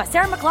 Bissell Pluma,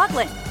 Sarah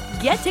McLachlan.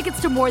 Get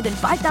tickets to more than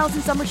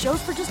 5,000 summer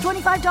shows for just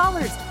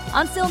 $25.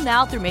 Until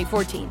now through May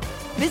 14th.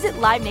 Visit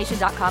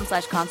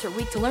LiveNation.com/Concert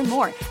Week to learn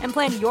more and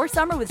plan your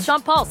summer with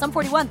Sean Paul, Sum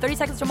 41, 30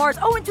 Seconds to Mars,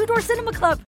 and Two Door Cinema Club.